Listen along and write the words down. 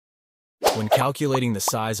When calculating the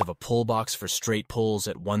size of a pull box for straight pulls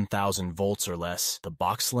at 1000 volts or less, the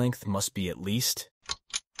box length must be at least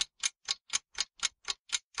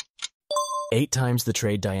 8 times the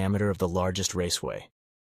trade diameter of the largest raceway.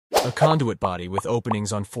 A conduit body with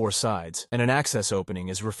openings on 4 sides and an access opening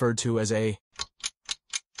is referred to as a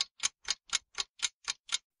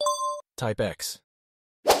Type X.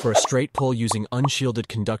 For a straight pull using unshielded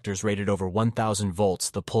conductors rated over 1000 volts,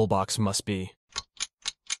 the pull box must be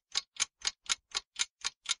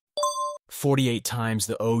 48 times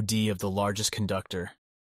the OD of the largest conductor.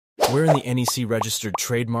 Where in the NEC registered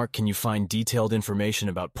trademark can you find detailed information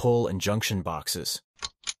about pull and junction boxes?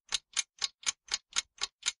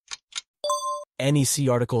 NEC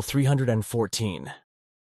Article 314.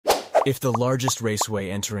 If the largest raceway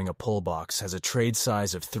entering a pull box has a trade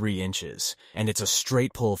size of 3 inches, and it's a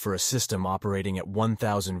straight pull for a system operating at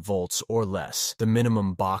 1000 volts or less, the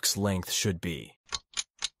minimum box length should be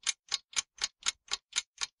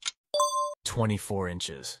 24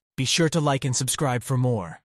 inches. Be sure to like and subscribe for more.